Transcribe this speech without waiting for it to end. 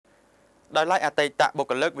ដោយឡែកអតីតបុគ្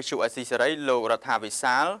គលិកវិទ្យុអេស៊ីសេរីលោករដ្ឋាវិ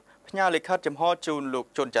សាលផ្ញើលិខិតចំហជូនលោក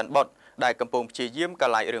ជុនច័ន្ទបុតដែលកំពុងព្យាយាមក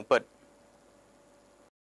លាយរឿងពិត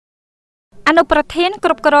អនុប្រធានគ្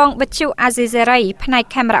រប់គ្រងវិទ្យុអាស៊ីសេរីផ្នែក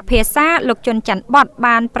ខេមរៈភាសាលោកជុនច័ន្ទបុត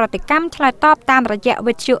បានប្រតិកម្មឆ្លើយតបតាមរយៈ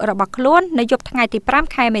វិទ្យុរបស់ខ្លួននៅយប់ថ្ងៃទី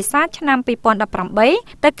5ខែមេសាឆ្នាំ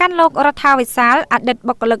2018ទៅកាន់លោករដ្ឋាវិសាលអតីត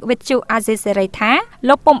បុគ្គលិកវិទ្យុអាស៊ីសេរីថា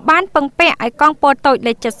លោកពុំបានពឹងពាក់ឲ្យកងពលតូច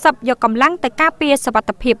លេខ70យកកម្លាំងទៅការពារសុវត្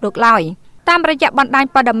ថិភាពលោកឡើយតាមរយៈបណ្ដាញ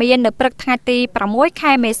ព័ត៌មាននៅព្រឹកថ្ងៃទី6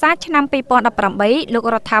ខែមេសាឆ្នាំ2018លោក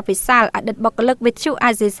រដ្ឋាភិបាលអតីតបុគ្គលិកវិទ្យុ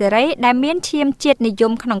អាស៊ីសេរីដែលមានឈាមជាតិនិយ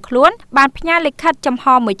មក្នុងខ្លួនបានផ្ញើលិខិតចំហ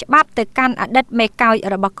មួយច្បាប់ទៅកាន់អតីតមេកោយ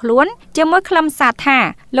របស់ខ្លួនជាមួយខ្លឹមសារថា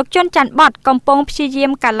លោកជុនច័ន្ទបុតកំពុងព្យាយា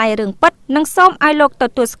មកាឡៃរឿងពិតនិងសូមឲ្យលោកទ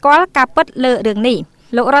ទួលស្គាល់ការពិតលើរឿងនេះ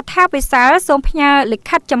លោករដ្ឋាភិបាលសូមផ្ញើលិ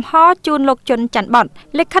ខិតចំហជូនលោកជុនច័ន្ទបុត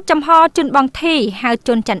លិខិតចំហជូនបងធីហៅ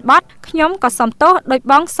ជុនច័ន្ទបុតខ្ញុំក៏សូមទោសដោយ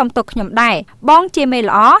បងសូមទោសខ្ញុំដែរបងជាមេ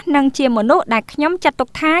ល្អនិងជាមនុស្សដែលខ្ញុំចាត់ទុក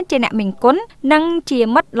ថាជាអ្នកមានគុណនិងជា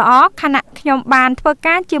មិត្តល្អខណៈខ្ញុំបានធ្វើ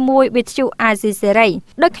ការជាមួយវិទ្យុអាស៊ីសេរី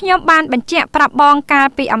ដោយខ្ញុំបានបញ្ជាក់ប្រាប់បងកាល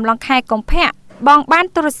ពីអំឡុងខែកុម្ភៈបងបាន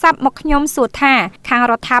ទូរស័ព្ទមកខ្ញុំសួរថាខាង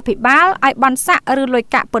រដ្ឋាភិបាលឲ្យបន់សាក់ឬលុយ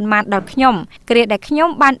កាក់ប៉ុន្មានដល់ខ្ញុំគ្រាដែលខ្ញុំ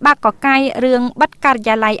បានបាក់កកាយរឿងបិទការិ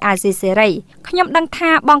យាល័យអាស៊ីសេរីខ្ញុំដឹង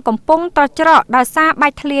ថាបងកំពុងត្រច្រកដោយសារបែ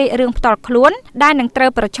កធ្លាយរឿងផ្ទាល់ខ្លួនដែលនឹងត្រូវ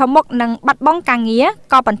ប្រឈមមុខនឹងបាត់បង់ការងារ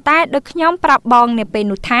ក៏ប៉ុន្តែដោយខ្ញុំប្រាប់បងនៅពេល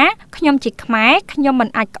នោះថាខ្ញុំជាខ្មែរខ្ញុំមិន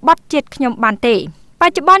អាចក្បត់ជាតិខ្ញុំបានទេប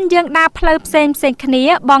ច្ចុប្បន្នយើងដើរផ្លូវផ្សេងគ្នា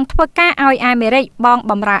បងធ្វើការឲ្យអាមេរិកបង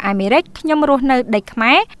បម្រើអាមេរិកខ្ញុំរស់នៅដីខ្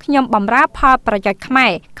មែរខ្ញុំបម្រើផលប្រយោជន៍ខ្មែ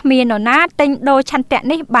រគ្មាននរណាទិញដូរឆន្ទៈ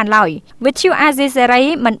នេះបានឡើយវិទ្យុអាស៊ីសេរី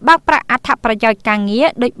មិនបើកប្រាក់អត្ថប្រយោជន៍ការងារ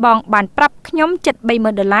ដោយបងបានប្រាប់ខ្ញុំជិត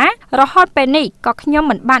$30,000រហូតពេលនេះក៏ខ្ញុំ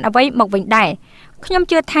មិនបានអ្វីមកវិញដែរខ្ញុំ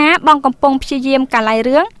ជឿថាបងកំពុងព្យាយាមកាឡៃ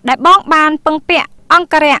រឿងដែលបងបានពឹងពាក់អ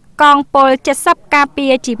ង្គរៈកងពល70ការពា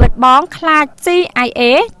រជីវិតបងខ្លាច CIA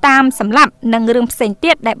តាមសម្លាប់និងរឿងផ្សេង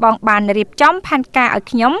ទៀតដែលបងបានរៀបចំផែនការឲ្យ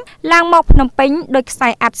ខ្ញុំឡើងមកភ្នំពេញដោយខ្សែ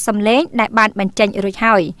អាត់សំឡេងដែលបានបញ្ចេញរួច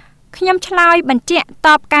ហើយខ្ញុំឆ្លើយបញ្ជាក់ត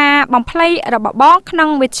បការបំភ្លៃរបស់បងក្នុង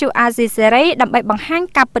វិទ្យុអាស៊ីសេរីដើម្បីបង្ហាញ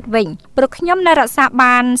ការពិតវិញព្រោះខ្ញុំនៅរក្សា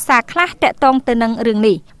បានសារខ្លះតាក់ទងទៅនឹងរឿង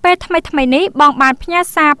នេះពេលថ្មីនេះបងបានផ្ញើ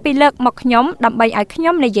សារពីរលើកមកខ្ញុំដើម្បីឲ្យខ្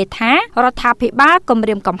ញុំនិយាយថារដ្ឋាភិបាលគំ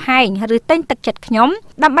រាមកំហែងឬទិញទឹកចិត្តខ្ញុំ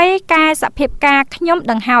ដើម្បីកែសភាពការខ្ញុំ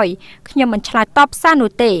ដឹងហើយខ្ញុំមិនឆ្លើយតបសារនោះ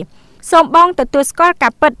ទេសូមបងទទួលស្គាល់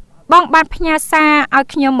ការពិតបងបានផ្ញើសារឲ្យ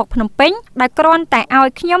ខ្ញុំមកភ្នំពេញដោយគ្រាន់តែឲ្យ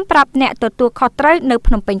ខ្ញុំប្រាប់អ្នកទទួលខុសត្រូវនៅ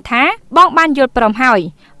ភ្នំពេញថាបងបានយល់ព្រមហើយ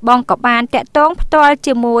បងក៏បានតាក់ទងផ្ទាល់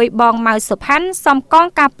ជាមួយបងម៉ៅសុផាន់សំកង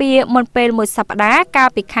ការពារមុនពេលមួយសប្តាហ៍កាល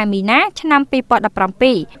ពីខែមីនាឆ្នាំ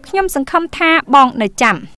2017ខ្ញុំសង្ឃឹមថាបងនៅ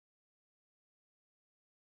ចាំ